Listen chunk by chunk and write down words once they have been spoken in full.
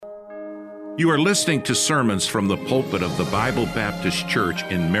You are listening to sermons from the pulpit of the Bible Baptist Church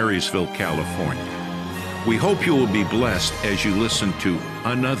in Marysville, California. We hope you will be blessed as you listen to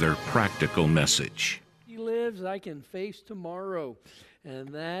another practical message. He lives, I can face tomorrow. And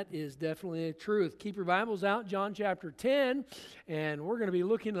that is definitely the truth. Keep your Bibles out, John chapter 10. And we're going to be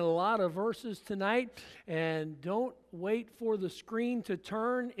looking at a lot of verses tonight. And don't wait for the screen to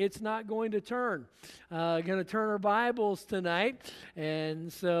turn. It's not going to turn. Going to turn our Bibles tonight.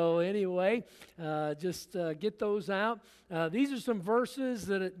 And so anyway, just get those out. These are some verses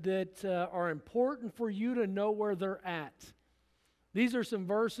that are important for you to know where they're at. These are some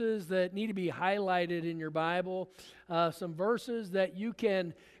verses that need to be highlighted in your Bible, some verses that you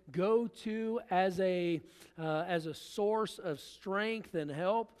can go to as a source of strength and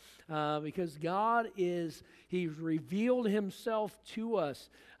help, because God He's revealed Himself to us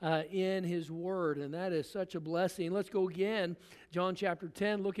in His Word, and that is such a blessing. Let's go again, John chapter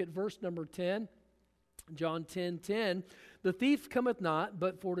 10, look at verse number 10. John 10:10, "The thief cometh not,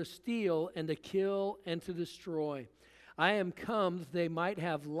 but for to steal, and to kill, and to destroy. I am come that they might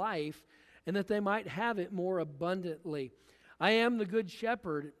have life, and that they might have it more abundantly. I am the good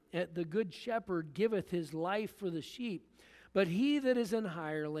shepherd, and the good shepherd giveth his life for the sheep. But he that is an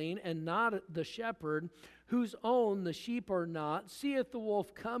hireling, and not the shepherd, whose own the sheep are not, seeth the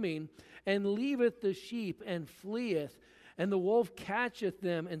wolf coming, and leaveth the sheep, and fleeth. And the wolf catcheth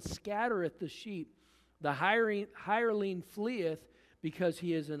them, and scattereth the sheep. The hireling fleeth, because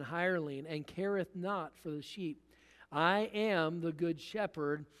he is an hireling, and careth not for the sheep. I am the good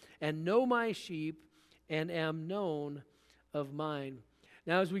shepherd, and know my sheep, and am known of mine."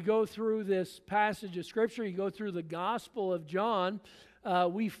 Now, as we go through this passage of Scripture, you go through the Gospel of John,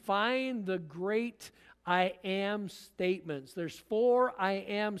 we find the great I am statements. There's 4 I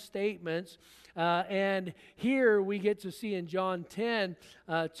am statements, and here we get to see in John 10,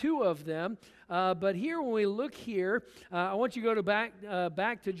 2 of them. But here, when we look here, I want you to go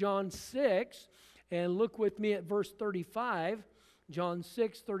back to John 6, and look with me at verse 35, John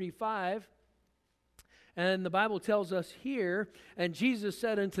 6:35. And the Bible tells us here, "And Jesus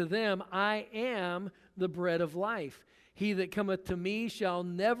said unto them, I am the bread of life. He that cometh to me shall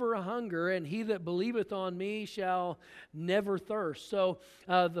never hunger, and he that believeth on me shall never thirst." So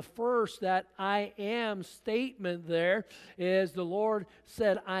the first, that I am statement there, is the Lord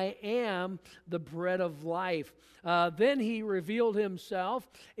said, I am the bread of life. Then He revealed Himself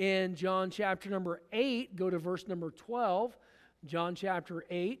in John chapter number 8. Go to verse number 12. John chapter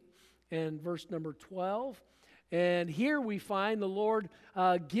 8 and verse number 12. And here we find the Lord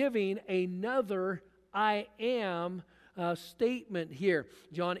giving another I am statement here.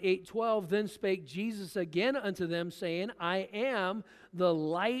 John 8:12, "Then spake Jesus again unto them, saying, I am the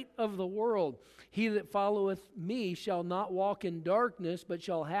light of the world. He that followeth me shall not walk in darkness, but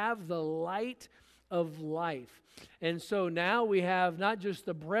shall have the light of life." And so now we have not just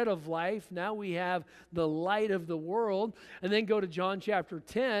the bread of life, now we have the light of the world. And then go to John chapter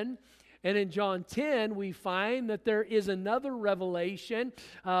 10. And in John 10, we find that there is another revelation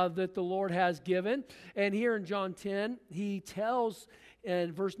that the Lord has given. And here in John 10, He tells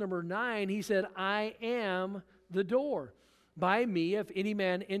in verse number 9, He said, I am the door. By me, if any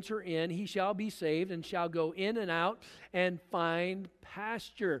man enter in, he shall be saved, and shall go in and out and find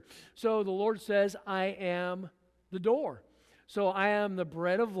pasture. So the Lord says, I am the door. So I am the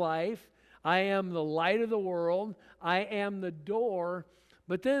bread of life. I am the light of the world. I am the door.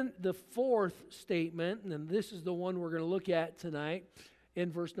 But then the fourth statement, and this is the one we're going to look at tonight,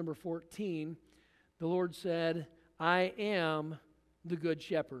 in verse number 14, the Lord said, I am the good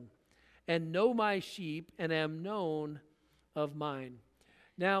shepherd, and know my sheep, and am known of mine.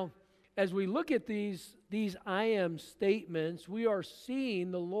 Now, as we look at these I am statements, we are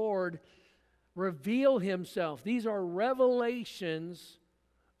seeing the Lord reveal Himself. These are revelations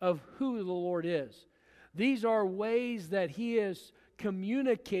of who the Lord is. These are ways that He is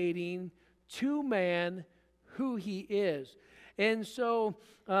communicating to man who He is. And so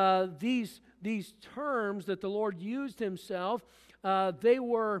these terms that the Lord used Himself, they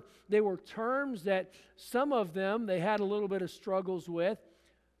were terms that some of them they had a little bit of struggles with.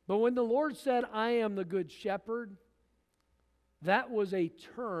 But when the Lord said, I am the good shepherd, that was a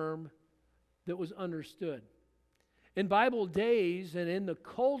term that was understood. In Bible days and in the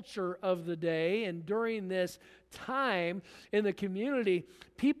culture of the day and during this time in the community,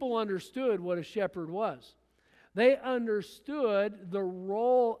 people understood what a shepherd was. They understood the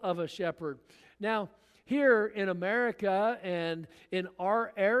role of a shepherd. Now, here in America and in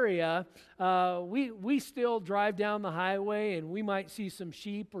our area, we still drive down the highway and we might see some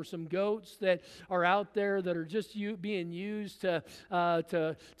sheep or some goats that are out there that are just being used to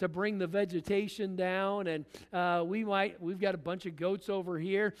bring the vegetation down. And we've got a bunch of goats over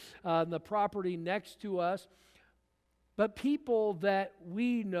here on the property next to us. But people that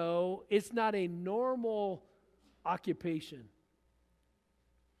we know, it's not a normal occupation.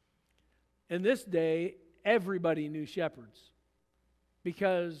 In this day, everybody knew shepherds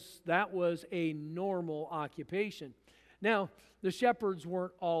because that was a normal occupation. Now, the shepherds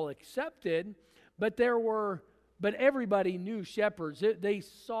weren't all accepted, but everybody knew shepherds. They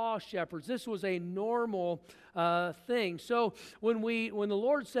saw shepherds. This was a normal thing. So when the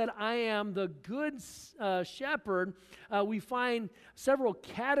Lord said, "I am the good shepherd," we find several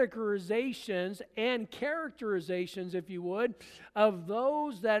categorizations and characterizations, if you would, of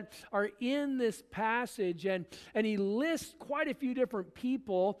those that are in this passage. And he lists quite a few different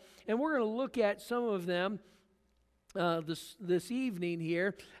people, and we're going to look at some of them this evening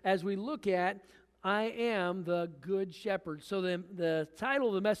here as we look at I am the good shepherd. So the title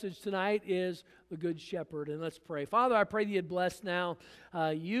of the message tonight is The Good Shepherd. And let's pray. Father, I pray that you'd bless now.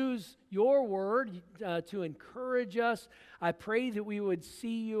 Use your word to encourage us. I pray that we would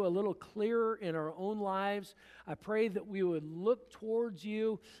see you a little clearer in our own lives. I pray that we would look towards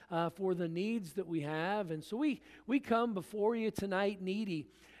you for the needs that we have. And so we come before you tonight needy.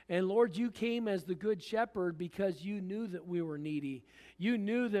 And Lord, you came as the good shepherd because you knew that we were needy. You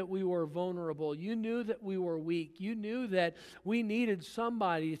knew that we were vulnerable. You knew that we were weak. You knew that we needed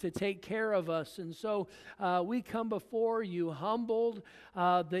somebody to take care of us. And so we come before you humbled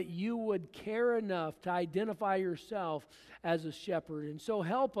that you would care enough to identify yourself as a shepherd. And so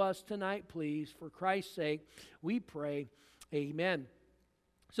help us tonight, please. For Christ's sake, we pray. Amen.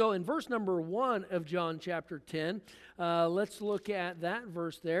 So in verse number 1 of John chapter 10, let's look at that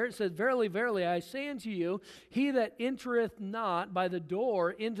verse there. It says, "Verily, verily, I say unto you, he that entereth not by the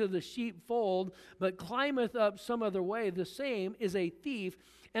door into the sheepfold, but climbeth up some other way, the same is a thief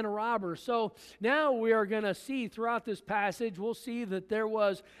and a robber." So now we are going to see throughout this passage, we'll see that there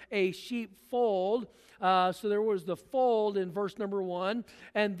was a sheepfold. So there was the fold in verse number 1.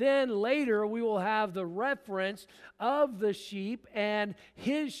 And then later we will have the reference of the sheep and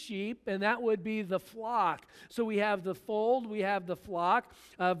his sheep, and that would be the flock. So we have the fold, we have the flock.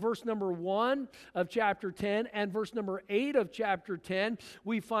 Verse number 1 of chapter 10 and verse number 8 of chapter 10,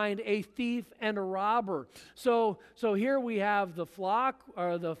 we find a thief and a robber. So here we have the flock,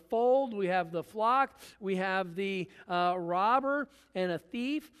 or the fold, we have the flock, we have the robber and a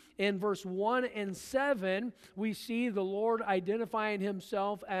thief. In verse 1 and 7, we see the Lord identifying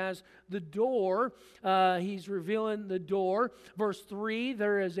himself as the door. He's revealing the door. Verse 3,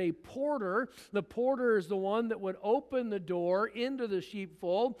 there is a porter. The porter is the one that would open the door into the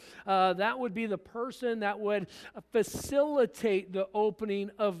sheepfold. That would be the person that would facilitate the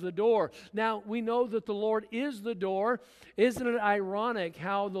opening of the door. Now, we know that the Lord is the door. Isn't it ironic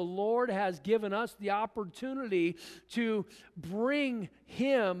how the Lord has given us the opportunity to bring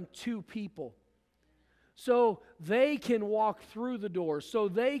him to people, so they can walk through the door, so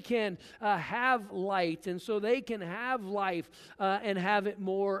they can have light, and so they can have life and have it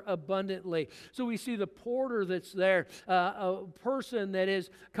more abundantly. So we see the porter that's there, a person that is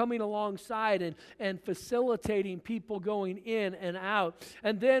coming alongside and facilitating people going in and out.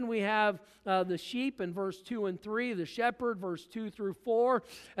 And then we have the sheep in verse 2 and 3, the shepherd, verse 2 through 4.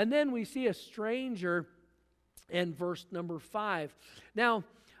 And then we see a stranger in verse number 5. Now,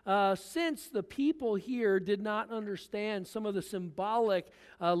 since the people here did not understand some of the symbolic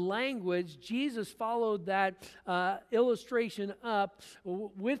language, Jesus followed that illustration up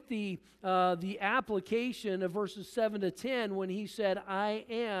with the application of verses 7 to 10 when he said, "I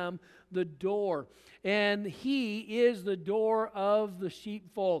am the door." And he is the door of the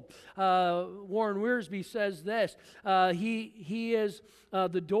sheepfold. Warren Wiersbe says this, he is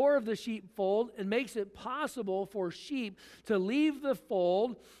the door of the sheepfold and makes it possible for sheep to leave the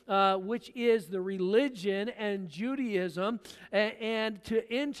fold, which is the religion and Judaism, and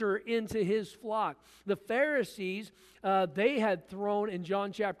to enter into his flock. The Pharisees, they had thrown, in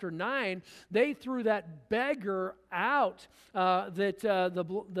John chapter 9, they threw that beggar out,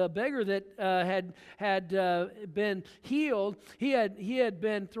 the beggar that had been healed. He had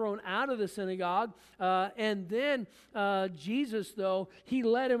been thrown out of the synagogue, and then Jesus, though, he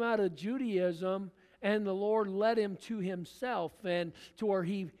led him out of Judaism, and the Lord led him to himself and to where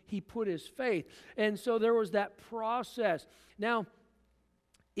he put his faith. And so there was that process. Now,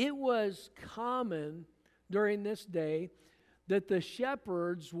 it was common during this day that the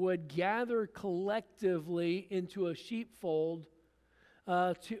shepherds would gather collectively into a sheepfold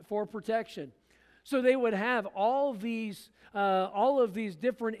for protection. So they would have all of these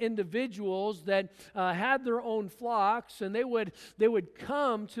different individuals that had their own flocks, and they would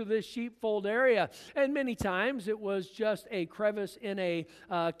come to this sheepfold area. And many times it was just a crevice in a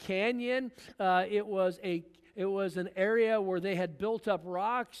canyon. It was an area where they had built up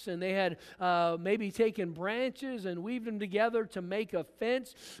rocks, and they had maybe taken branches and weaved them together to make a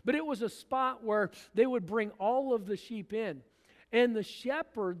fence. But it was a spot where they would bring all of the sheep in. And the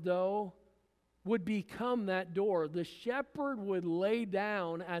shepherd, though, would become that door. The shepherd would lay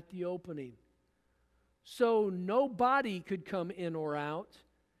down at the opening, so nobody could come in or out,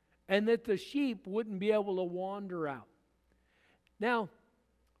 and that the sheep wouldn't be able to wander out. Now,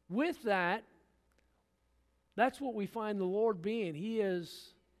 with that, that's what we find the Lord being. He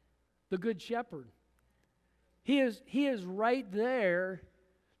is the good shepherd. He is right there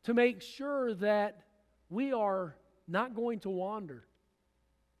to make sure that we are not going to wander.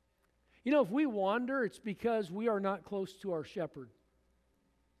 You know, if we wander, it's because we are not close to our shepherd.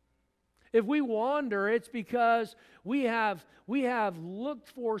 If we wander, it's because we have looked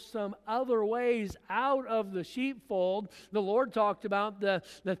for some other ways out of the sheepfold. The Lord talked about the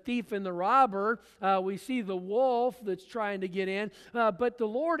thief and the robber. We see the wolf that's trying to get in. But the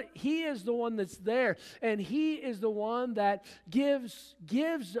Lord, He is the one that's there. And He is the one that gives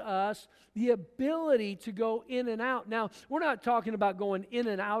us the ability to go in and out. Now, we're not talking about going in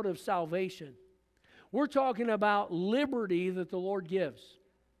and out of salvation. We're talking about liberty that the Lord gives.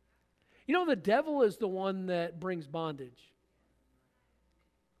 You know, the devil is the one that brings bondage.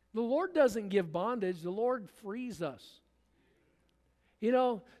 The Lord doesn't give bondage. The Lord frees us. You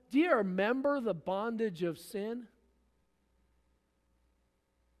know, do you remember the bondage of sin?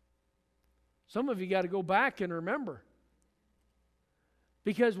 Some of you got to go back and remember.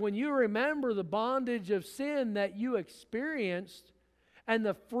 Because when you remember the bondage of sin that you experienced and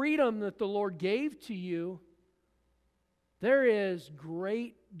the freedom that the Lord gave to you, there is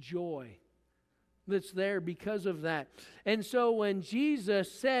great joy that's there because of that. And so when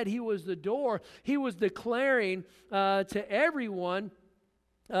Jesus said He was the door, He was declaring to everyone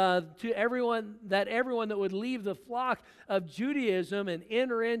that everyone that would leave the flock of Judaism and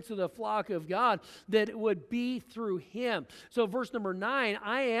enter into the flock of God, that it would be through Him. So verse number 9,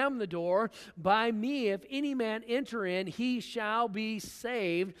 I am the door. By me, if any man enter in, he shall be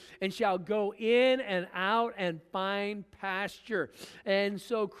saved and shall go in and out and find pasture. And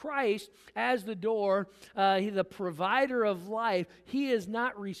so Christ, as the door, the provider of life, He is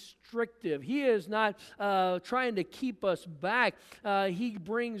not restrictive. He is not trying to keep us back. He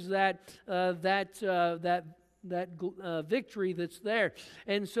brings that victory that's there.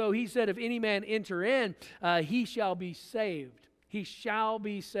 And so He said, if any man enter in, he shall be saved. He shall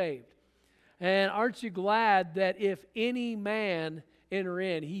be saved. And aren't you glad that if any man enter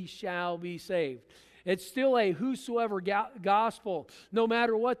in, he shall be saved? It's still a whosoever gospel, no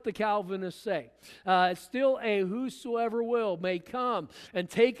matter what the Calvinists say. It's still a whosoever will may come and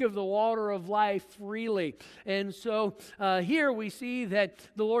take of the water of life freely. And so here we see that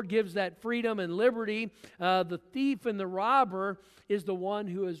the Lord gives that freedom and liberty. The thief and the robber is the one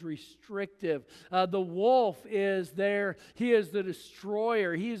who is restrictive. The wolf is there. He is the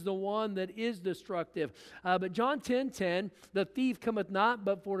destroyer. He is the one that is destructive. But John 10:10, the thief cometh not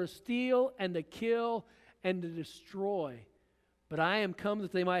but for to steal and to kill and to destroy. But I am come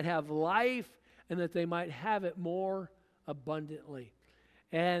that they might have life and that they might have it more abundantly.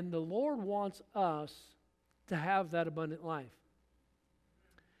 And the Lord wants us to have that abundant life.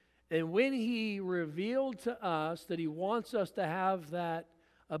 And when He revealed to us that He wants us to have that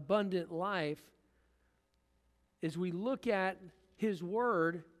abundant life, as we look at His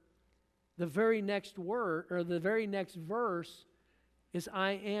Word, the very next word, or the very next verse, is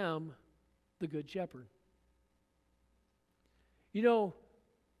I am the Good Shepherd. You know,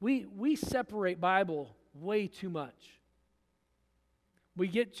 we separate Bible way too much. We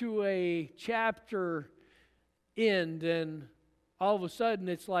get to a chapter end and all of a sudden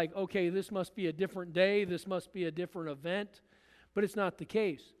it's like, okay, this must be a different day, this must be a different event, but it's not the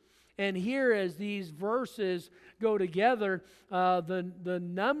case. And here, as these verses go together, the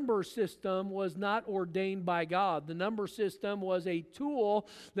number system was not ordained by God. The number system was a tool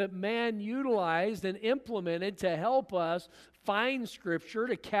that man utilized and implemented to help us define Scripture,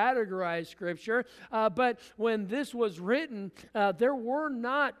 to categorize Scripture. But when this was written, there were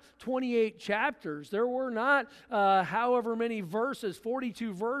not 28 chapters. There were not however many verses,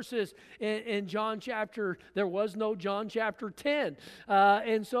 42 verses in John chapter. There was no John chapter 10.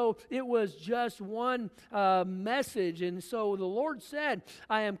 And so it was just one message. And so the Lord said,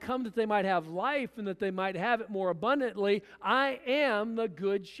 I am come that they might have life and that they might have it more abundantly. I am the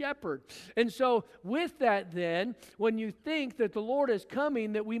good shepherd. And so with that then, when you think that the Lord is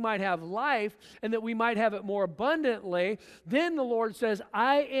coming that we might have life and that we might have it more abundantly, then the Lord says,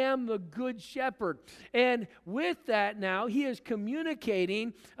 I am the good shepherd. And with that now, he is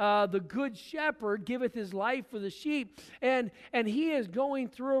communicating the good shepherd giveth his life for the sheep. And he is going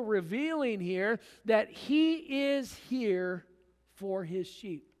through revealing here that he is here for his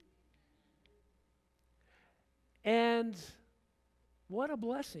sheep. And what a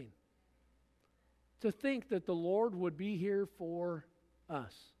blessing to think that the Lord would be here for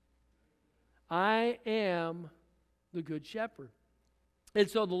us. I am the good shepherd. And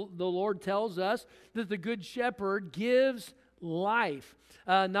so the Lord tells us that the good shepherd gives life.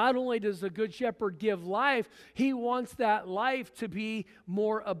 Not only does the good shepherd give life, he wants that life to be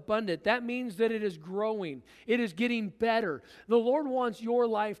more abundant. That means that it is growing. It is getting better. The Lord wants your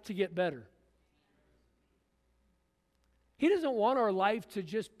life to get better. He doesn't want our life to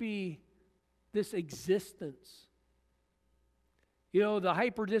just be this existence. You know, the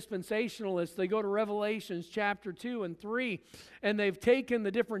hyper-dispensationalists, they go to Revelations chapter 2 and 3, and they've taken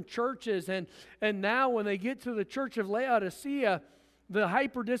the different churches, and now when they get to the church of Laodicea, the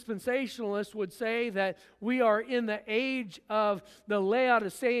hyper-dispensationalists would say that we are in the age of the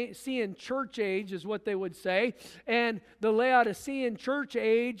Laodicean church age, is what they would say. And the Laodicean church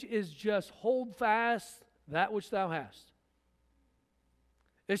age is just hold fast that which thou hast.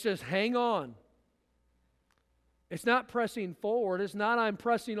 It's just hang on. It's not pressing forward. It's not I'm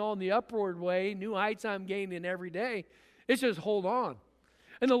pressing on the upward way, new heights I'm gaining every day. It's just hold on.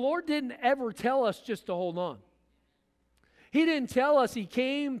 And the Lord didn't ever tell us just to hold on. He didn't tell us He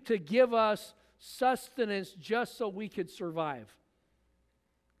came to give us sustenance just so we could survive.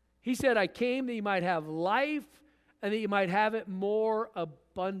 He said, I came that you might have life and that you might have it more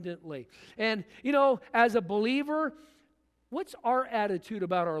abundantly. And, you know, as a believer, what's our attitude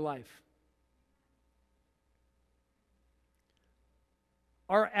about our life?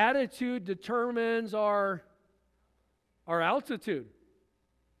 Our attitude determines our altitude.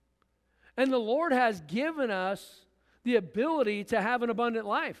 And the Lord has given us the ability to have an abundant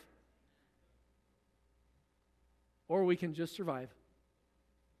life. Or we can just survive.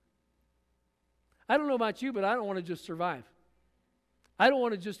 I don't know about you, but I don't want to just survive. I don't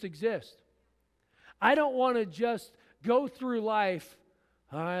want to just exist. I don't want to just go through life,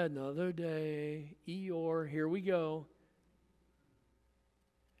 another day, Eeyore, here we go.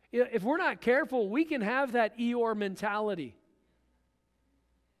 If we're not careful, we can have that Eeyore mentality.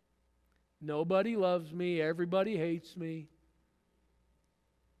 Nobody loves me, everybody hates me.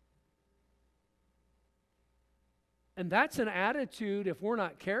 And that's an attitude, if we're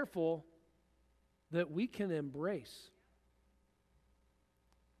not careful, that we can embrace.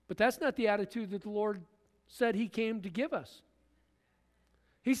 But that's not the attitude that the Lord said He came to give us.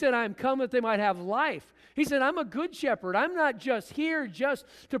 He said, I am come that they might have life. He said, I'm a good shepherd. I'm not just here just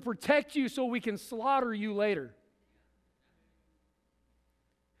to protect you so we can slaughter you later.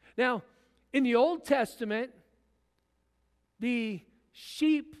 Now, in the Old Testament, the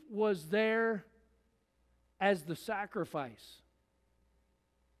sheep was there as the sacrifice.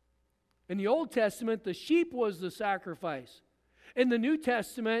 In the Old Testament, the sheep was the sacrifice. In the New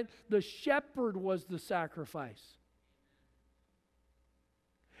Testament, the shepherd was the sacrifice.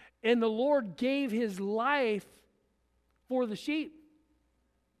 And the Lord gave His life for the sheep.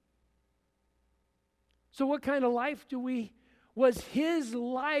 So what kind of life was His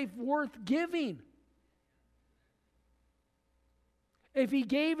life worth giving? If He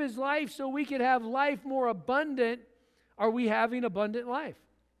gave His life so we could have life more abundant, are we having abundant life?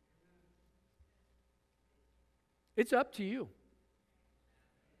 It's up to you.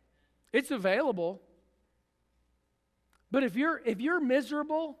 It's available. But if you're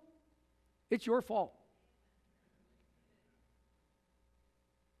miserable, it's your fault.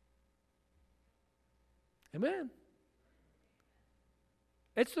 Amen.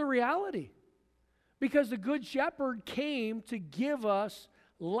 It's the reality. Because the Good Shepherd came to give us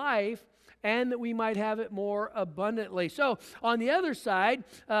life, and that we might have it more abundantly. So on the other side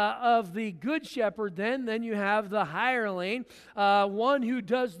of the good shepherd, then you have the hireling, one who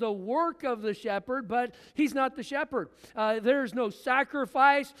does the work of the shepherd, but he's not the shepherd. There's no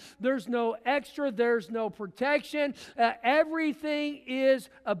sacrifice, there's no extra, there's no protection. Everything is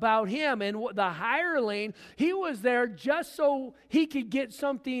about him. And the hireling, he was there just so he could get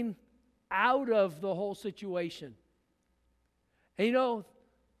something out of the whole situation. And you know,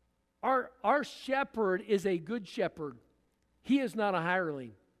 our shepherd is a good shepherd. He is not a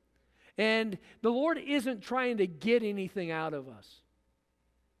hireling. And the Lord isn't trying to get anything out of us.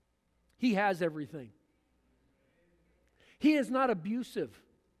 He has everything. He is not abusive.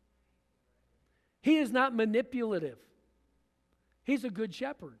 He is not manipulative. He's a good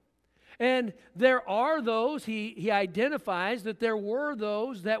shepherd. And there are those, he identifies that there were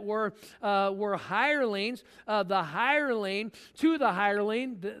those that were hirelings. The hireling, to the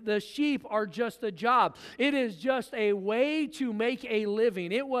hireling, the sheep are just a job. It is just a way to make a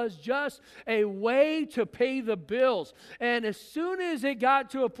living. It was just a way to pay the bills. And as soon as it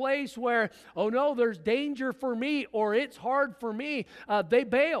got to a place where, oh no, there's danger for me, or it's hard for me, they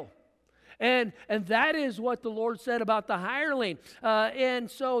bail. And that is what the Lord said about the hireling. And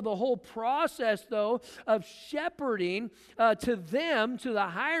so the whole process, though, of shepherding to them, to the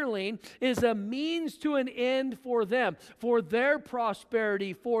hireling, is a means to an end for them, for their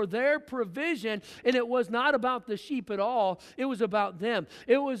prosperity, for their provision. And it was not about the sheep at all. It was about them.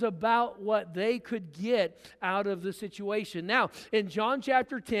 It was about what they could get out of the situation. Now, in John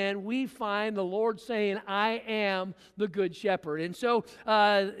chapter 10, we find the Lord saying, I am the good shepherd. And so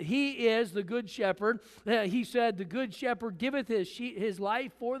he is the good shepherd. He said, the good shepherd giveth his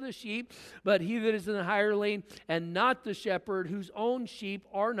life for the sheep, but he that is an hireling and not the shepherd, whose own sheep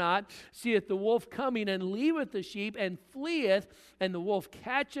are not, seeth the wolf coming and leaveth the sheep and fleeth, and the wolf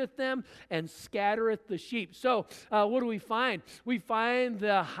catcheth them and scattereth the sheep. So what do we find? We find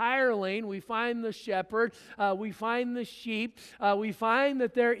the hireling, we find the shepherd, we find the sheep, we find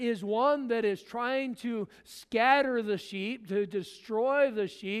that there is one that is trying to scatter the sheep, to destroy the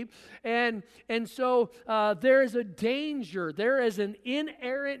sheep, and so there is a danger, there is an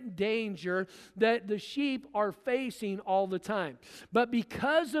inherent danger that the sheep are facing all the time. But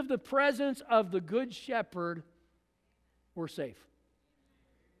because of the presence of the good shepherd, we're safe.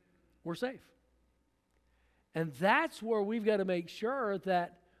 We're safe. And that's where we've got to make sure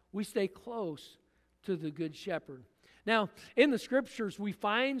that we stay close to the good shepherd. Now, in the scriptures, we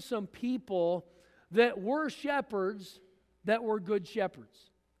find some people that were shepherds that were good shepherds.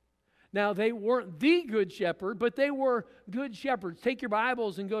 Now, they weren't the good shepherd, but they were good shepherds. Take your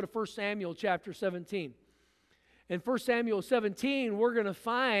Bibles and go to 1 Samuel chapter 17. In 1 Samuel 17, we're going to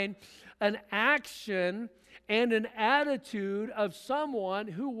find an action and an attitude of someone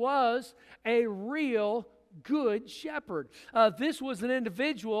who was a real good shepherd. This was an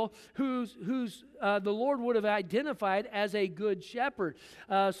individual who's the Lord would have identified as a good shepherd.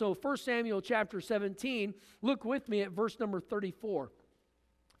 So 1 Samuel chapter 17, look with me at verse number 34.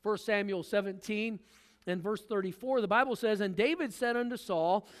 1 Samuel 17 and verse 34, the Bible says, And David said unto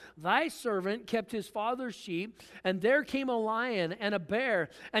Saul, Thy servant kept his father's sheep, and there came a lion and a bear,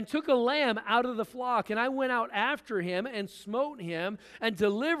 and took a lamb out of the flock. And I went out after him, and smote him, and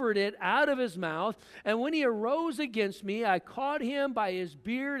delivered it out of his mouth. And when he arose against me, I caught him by his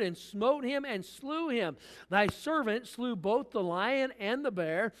beard, and smote him, and slew him. Thy servant slew both the lion and the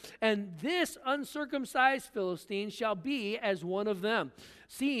bear, and this uncircumcised Philistine shall be as one of them,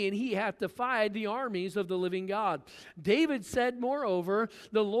 seeing he hath defied the armies of the living God. David said, moreover,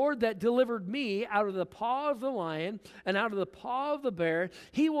 the Lord that delivered me out of the paw of the lion and out of the paw of the bear,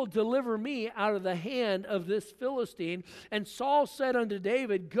 he will deliver me out of the hand of this Philistine. And Saul said unto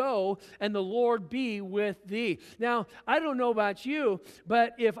David, Go, and the Lord be with thee. Now, I don't know about you,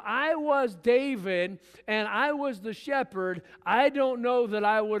 but if I was David and I was the shepherd, I don't know that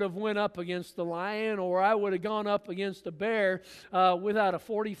I would have went up against the lion, or I would have gone up against a bear without a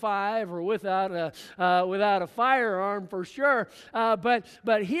 45 or without a firearm for sure.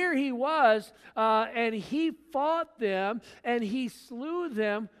 But here he was, and he fought them, and he slew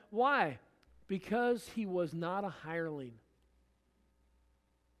them. Why? Because he was not a hireling.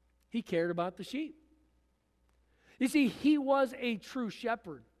 He cared about the sheep. You see, he was a true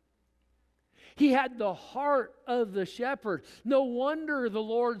shepherd. He had the heart of the shepherd. No wonder the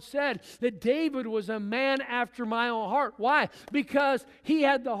Lord said that David was a man after my own heart. Why? Because he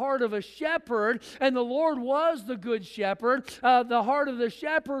had the heart of a shepherd, and the Lord was the good shepherd. The heart of the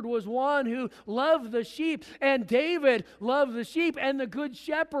shepherd was one who loved the sheep, and David loved the sheep, and the good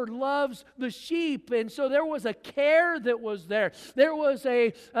shepherd loves the sheep. And so there was a care that was there. There was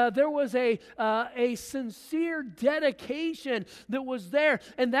a sincere dedication that was there,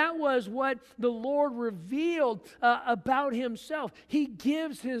 and that was what the Lord revealed about himself. He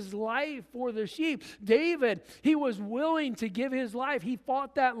gives his life for the sheep. David, he was willing to give his life. He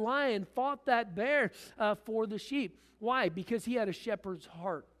fought that lion, fought that bear for the sheep. Why? Because he had a shepherd's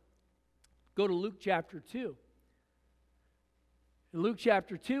heart. Go to Luke chapter 2. In Luke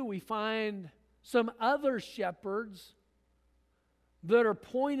chapter 2, we find some other shepherds that are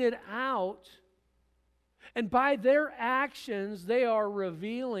pointed out, and by their actions, they are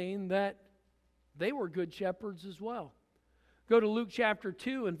revealing that they were good shepherds as well. Go to Luke chapter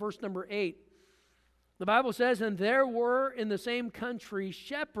 2 and verse number 8. The Bible says, "And there were in the same country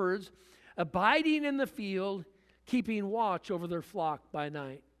shepherds abiding in the field, keeping watch over their flock by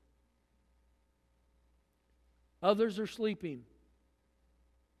night." Others are sleeping.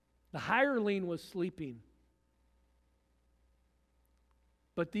 The hireling was sleeping.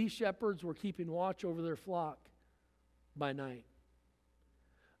 But these shepherds were keeping watch over their flock by night.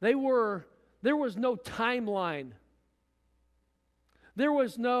 There was no timeline. There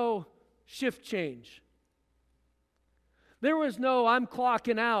was no shift change. There was no, I'm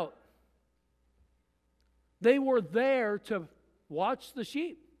clocking out. They were there to watch the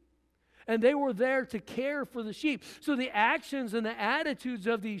sheep. And they were there to care for the sheep. So the actions and the attitudes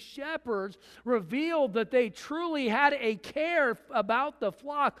of these shepherds revealed that they truly had a care about the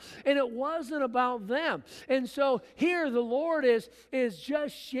flock, and it wasn't about them. And so here the Lord is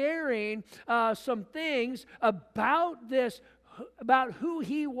just sharing some things about this, about who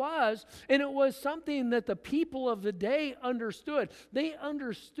he was, and it was something that the people of the day understood. They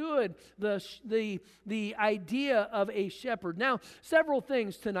understood the idea of a shepherd. Now, several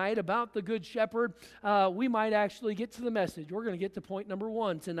things tonight about the good shepherd. We might actually get to the message. We're going to get to point number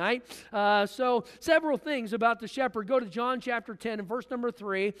 1 tonight. So, several things about the shepherd. Go to John chapter 10 and verse number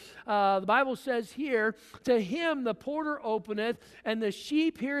 3. The Bible says here, "To him the porter openeth, and the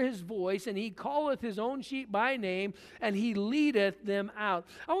sheep hear his voice, and he calleth his own sheep by name, and he leadeth them out."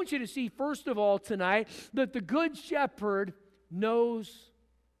 I want you to see, first of all, tonight, that the good shepherd knows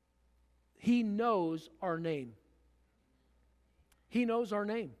our name. He knows our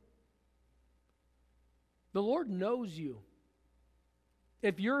name. The Lord knows you.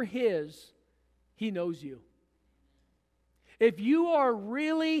 If you're his, he knows you. If you are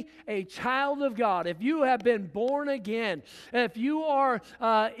really a child of God, if you have been born again, if you are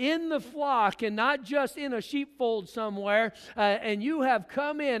in the flock and not just in a sheepfold somewhere, and you have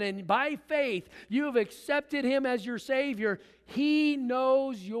come in and by faith you have accepted him as your Savior, he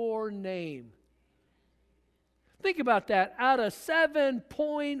knows your name. Think about that. Out of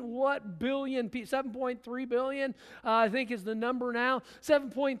 7.3 billion, I think is the number now.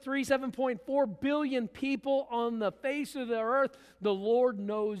 7.3, 7.4 billion people on the face of the earth, the Lord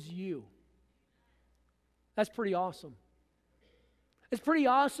knows you. That's pretty awesome. It's pretty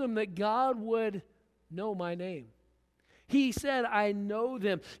awesome that God would know my name. He said, "I know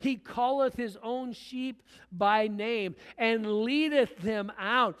them." He calleth his own sheep by name and leadeth them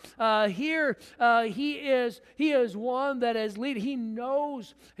out. He is one that is leading. He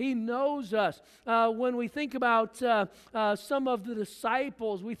knows us. When we think about some of the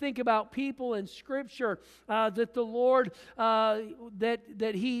disciples, we think about people in Scripture that the Lord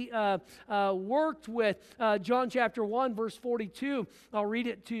that he worked with. John chapter 1, verse 42. I'll read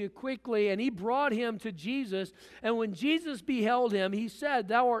it to you quickly. "And he brought him to Jesus, and when Jesus beheld him, he said,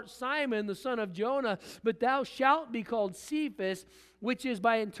 Thou art Simon, the son of Jonah, but thou shalt be called Cephas," which is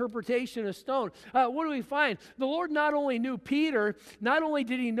by interpretation a stone. What do we find? The Lord not only knew Peter, not only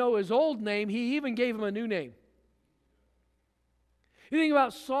did he know his old name, he even gave him a new name. You think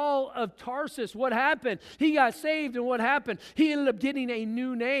about Saul of Tarsus, what happened? He got saved, and what happened? He ended up getting a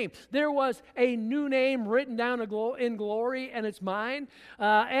new name. There was a new name written down in glory, and it's mine.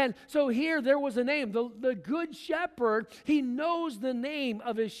 And so here there was a name. The good shepherd, he knows the name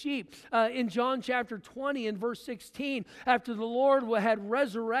of his sheep. In John chapter 20 and verse 16, after the Lord had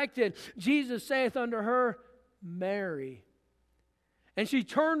resurrected, Jesus saith unto her, "Mary." And she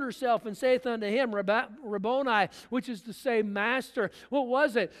turned herself and saith unto him, "Rabboni," which is to say, Master. What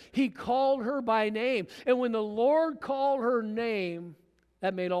was it? He called her by name. And when the Lord called her name,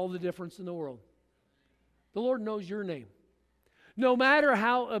 that made all the difference in the world. The Lord knows your name. No matter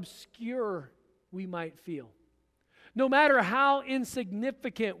how obscure we might feel. No matter how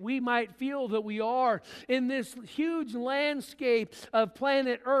insignificant we might feel that we are in this huge landscape of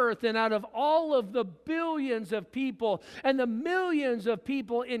planet Earth, and out of all of the billions of people and the millions of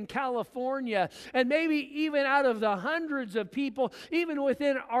people in California, and maybe even out of the hundreds of people, even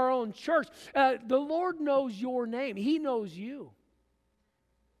within our own church, the Lord knows your name. He knows you.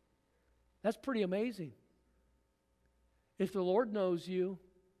 That's pretty amazing. If the Lord knows you,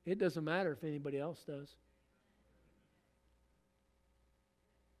 it doesn't matter if anybody else does.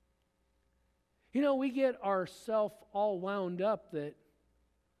 You know, we get ourselves all wound up that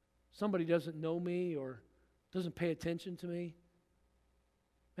somebody doesn't know me or doesn't pay attention to me.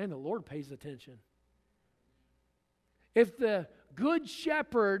 Man, the Lord pays attention. If the good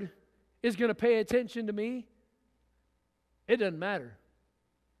shepherd is going to pay attention to me, it doesn't matter.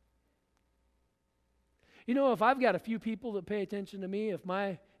 You know, if I've got a few people that pay attention to me, if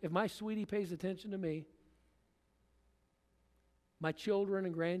my sweetie pays attention to me, my children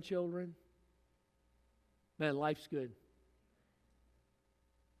and grandchildren, man, life's good.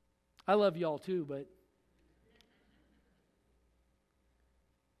 I love y'all too, but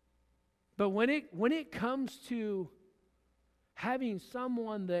when it comes to having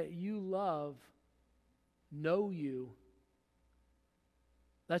someone that you love know you,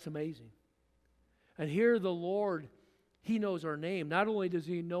 that's amazing. And here the Lord, He knows our name. Not only does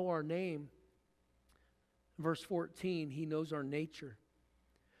He know our name, verse 14, He knows our nature.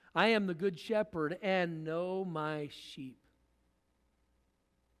 I am the good shepherd and know my sheep.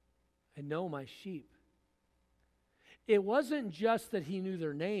 I know my sheep. It wasn't just that He knew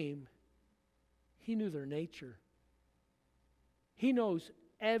their name, He knew their nature. He knows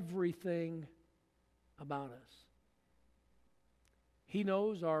everything about us. He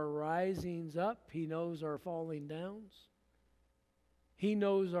knows our risings up. He knows our falling downs. He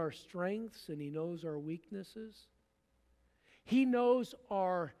knows our strengths and He knows our weaknesses. He knows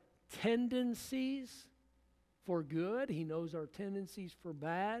our tendencies for good. He knows our tendencies for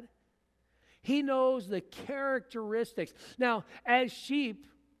bad. He knows the characteristics. Now, as sheep,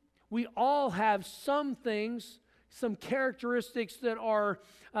 we all have some things, some characteristics that are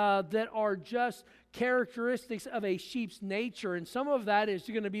just characteristics of a sheep's nature, and some of that is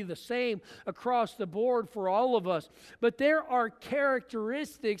going to be the same across the board for all of us. But there are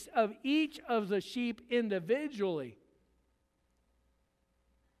characteristics of each of the sheep individually.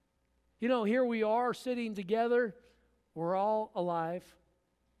 You know, here we are sitting together. We're all alive.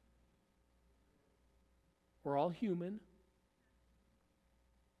 We're all human.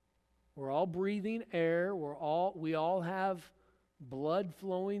 We're all breathing air. We all have blood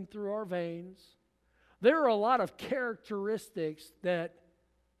flowing through our veins. There are a lot of characteristics that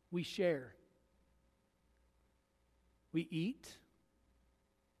we share. We eat.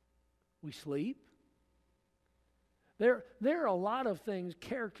 We sleep. There are a lot of things,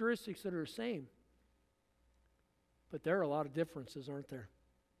 characteristics that are the same. But there are a lot of differences, aren't there?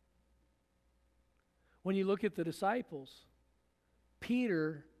 When you look at the disciples,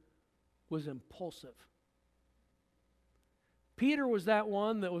 Peter was impulsive. Peter was that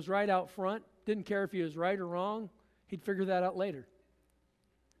one that was right out front, didn't care if he was right or wrong. He'd figure that out later.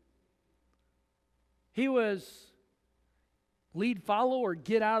 He was lead, follow, or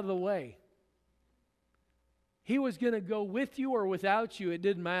get out of the way. He was going to go with you or without you, it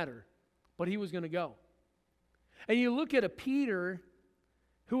didn't matter. But he was going to go. And you look at a Peter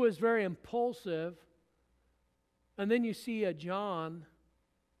who was very impulsive, and then you see a John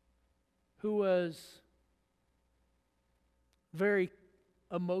who was very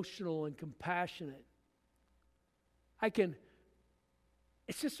emotional and compassionate.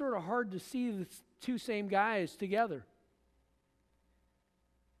 It's just sort of hard to see the two same guys together.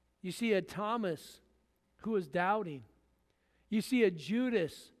 You see a Thomas who was doubting. You see a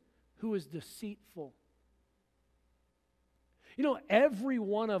Judas who was deceitful. You know, every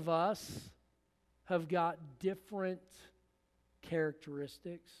one of us have got different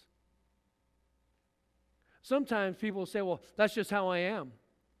characteristics. Sometimes people say, well, that's just how I am.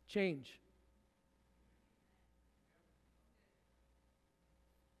 Change.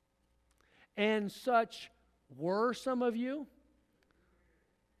 And such were some of you.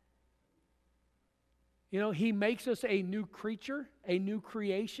 You know, He makes us a new creature, a new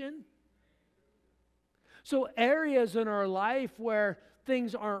creation. So areas in our life where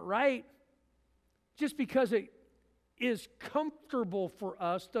things aren't right, just because it is comfortable for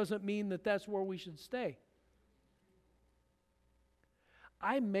us doesn't mean that that's where we should stay.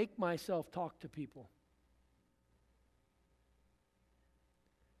 I make myself talk to people.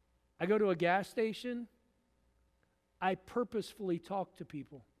 I go to a gas station, I purposefully talk to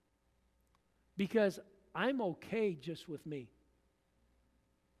people because I'm okay just with me.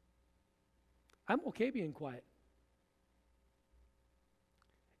 I'm okay being quiet.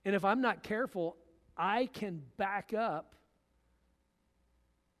 And if I'm not careful, I can back up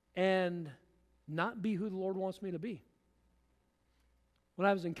and not be who the Lord wants me to be. When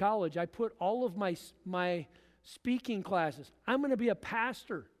I was in college, I put all of my speaking classes. I'm going to be a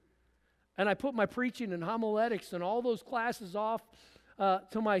pastor. And I put my preaching and homiletics and all those classes off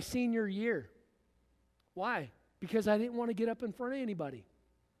to my senior year. Why? Because I didn't want to get up in front of anybody.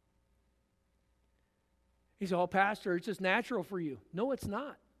 He said, "Oh, Pastor, it's just natural for you." No, it's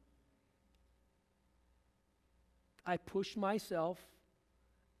not. I push myself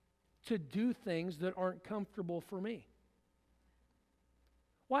to do things that aren't comfortable for me.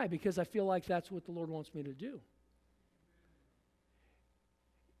 Why? Because I feel like that's what the Lord wants me to do.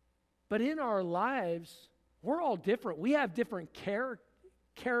 But in our lives, we're all different. We have different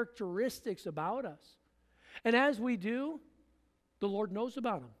characteristics about us. And as we do, the Lord knows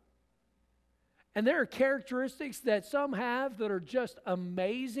about them. And there are characteristics that some have that are just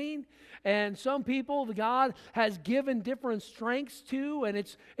amazing, and some people God has given different strengths to, and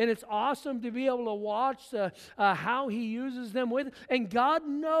it's awesome to be able to watch how He uses them with. And God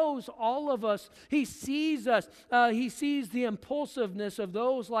knows all of us. He sees us. He sees the impulsiveness of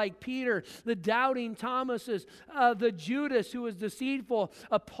those like Peter, the doubting Thomases, the Judas who was deceitful,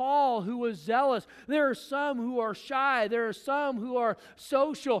 Paul who was zealous. There are some who are shy. There are some who are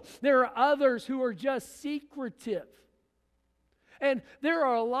social. There are others who are just secretive. And there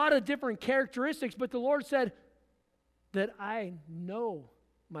are a lot of different characteristics, but the Lord said that I know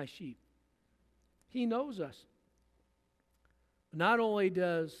my sheep. He knows us. Not only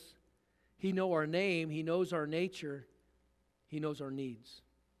does He know our name, He knows our nature, He knows our needs.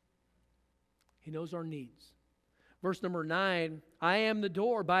 He knows our needs. Verse number 9, I am the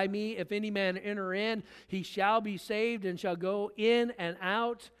door. By me, if any man enter in, he shall be saved and shall go in and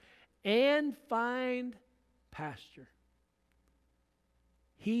out and find pasture.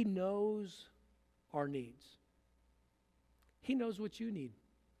 He knows our needs. He knows what you need.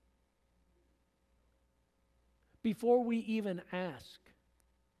 Before we even ask,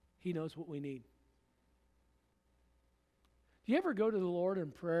 He knows what we need. Do you ever go to the Lord in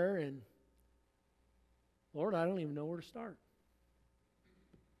prayer and, Lord, I don't even know where to start.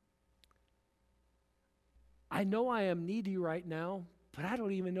 I know I am needy right now, but I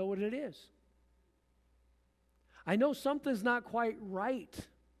don't even know what it is. I know something's not quite right,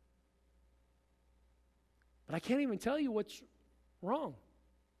 but I can't even tell you what's wrong.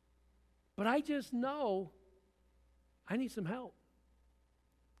 But I just know I need some help.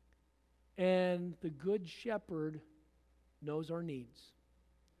 And the Good Shepherd knows our needs.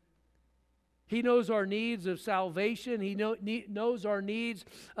 He knows our needs of salvation. He knows our needs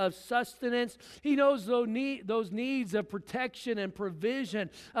of sustenance. He knows those needs of protection and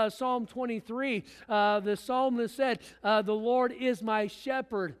provision. Psalm 23, the psalmist said, the Lord is my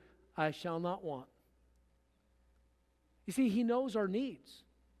shepherd, I shall not want. You see, He knows our needs.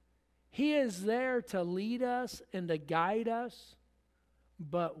 He is there to lead us and to guide us,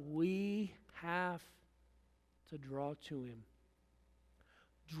 but we have to draw to Him.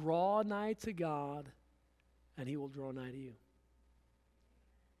 Draw nigh to God, and He will draw nigh to you.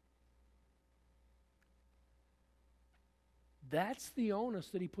 That's the onus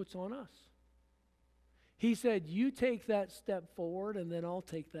that He puts on us. He said, you take that step forward, and then I'll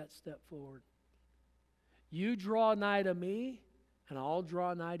take that step forward. You draw nigh to me, and I'll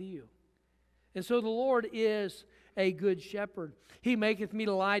draw nigh to you. And so the Lord is a good shepherd. He maketh me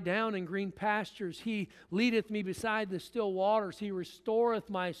to lie down in green pastures. He leadeth me beside the still waters. He restoreth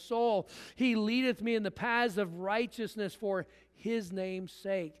my soul. He leadeth me in the paths of righteousness for His name's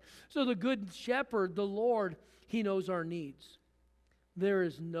sake. So the good shepherd, the Lord, He knows our needs. There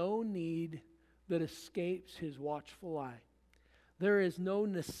is no need that escapes His watchful eye. There is no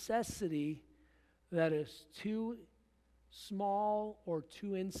necessity that is too small or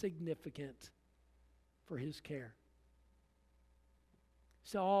too insignificant for His care.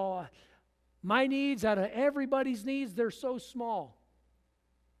 So my needs, out of everybody's needs, they're so small.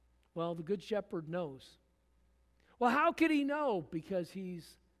 Well, the Good Shepherd knows. Well, how could He know? Because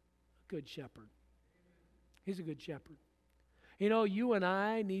He's a good shepherd. He's a good shepherd. You know, you and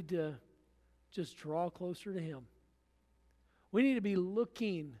I need to just draw closer to Him. We need to be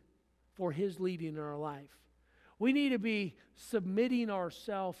looking for His leading in our life. We need to be submitting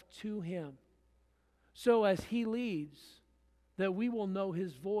ourselves to Him. So as He leads, that we will know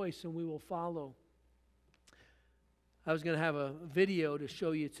His voice and we will follow. I was going to have a video to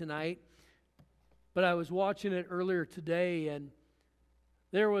show you tonight, but I was watching it earlier today, and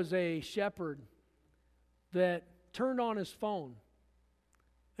there was a shepherd that turned on his phone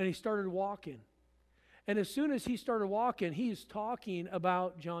and he started walking. And as soon as he started walking, he's talking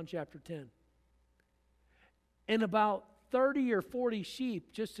about John chapter 10. And about 30 or 40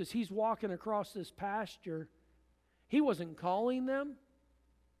 sheep, just as he's walking across this pasture, he wasn't calling them.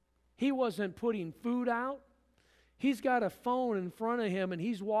 He wasn't putting food out. He's got a phone in front of him, and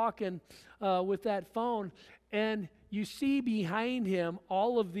he's walking with that phone. And you see behind him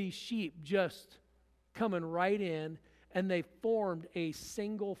all of these sheep just coming right in, and they formed a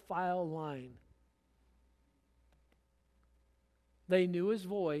single file line. They knew his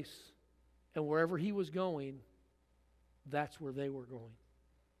voice, and wherever he was going, that's where they were going.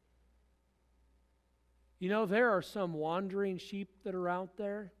 You know, there are some wandering sheep that are out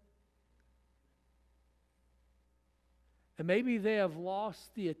there. And maybe they have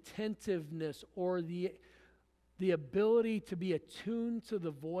lost the attentiveness or the ability to be attuned to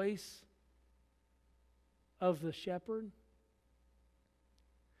the voice of the shepherd.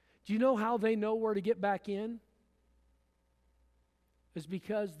 Do you know how they know where to get back in? It's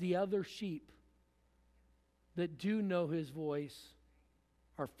because the other sheep that do know his voice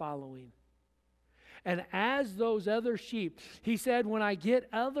are following. And as those other sheep, he said, when I get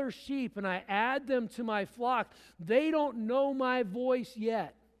other sheep and I add them to my flock, they don't know my voice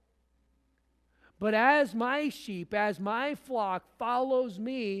yet. But as my sheep, as my flock follows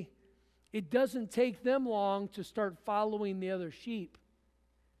me, it doesn't take them long to start following the other sheep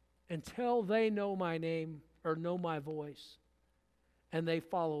until they know my name or know my voice, and they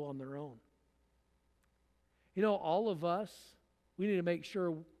follow on their own. You know, all of us, we need to make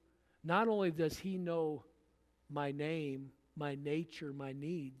sure not only does he know my name, my nature, my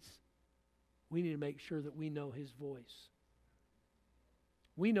needs, we need to make sure that we know his voice.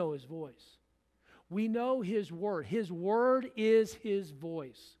 We know his voice. We know his word. His word is his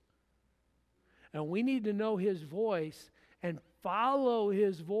voice. And we need to know his voice and follow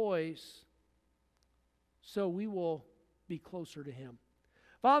his voice so we will be closer to him.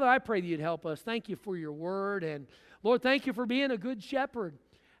 Father, I pray that you'd help us. Thank you for your word. And Lord, thank you for being a good shepherd.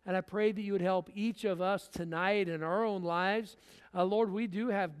 And I pray that you would help each of us tonight in our own lives. Lord, we do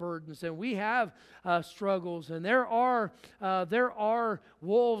have burdens and we have struggles, and there are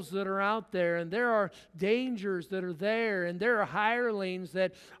wolves that are out there, and there are dangers that are there, and there are hirelings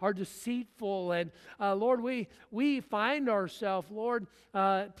that are deceitful. And Lord, we find ourselves, Lord,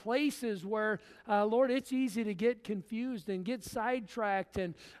 places where, Lord, it's easy to get confused and get sidetracked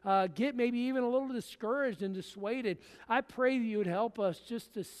and get maybe even a little discouraged and dissuaded. I pray that you would help us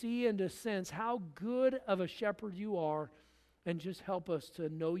just to see and to sense how good of a shepherd you are, and just help us to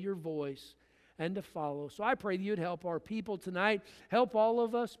know your voice and to follow. So I pray that you'd help our people tonight. Help all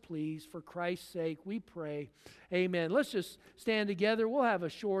of us, please. For Christ's sake, we pray. Amen. Let's just stand together. We'll have a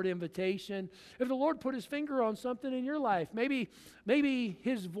short invitation. If the Lord put his finger on something in your life, maybe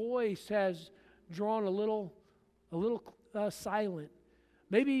his voice has drawn a little silent.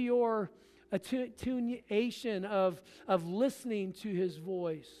 Maybe your attenuation of listening to his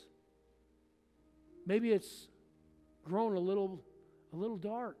voice, maybe it's grown a little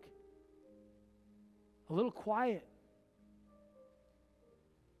dark, a little quiet.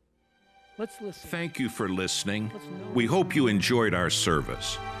 Let's listen. Thank you for listening. We hope you enjoyed our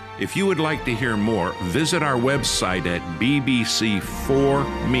service. If you would like to hear more, visit our website at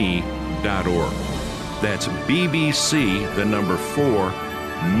bbc4me.org. That's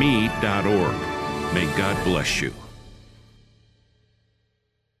bbc4me.org. May God bless you.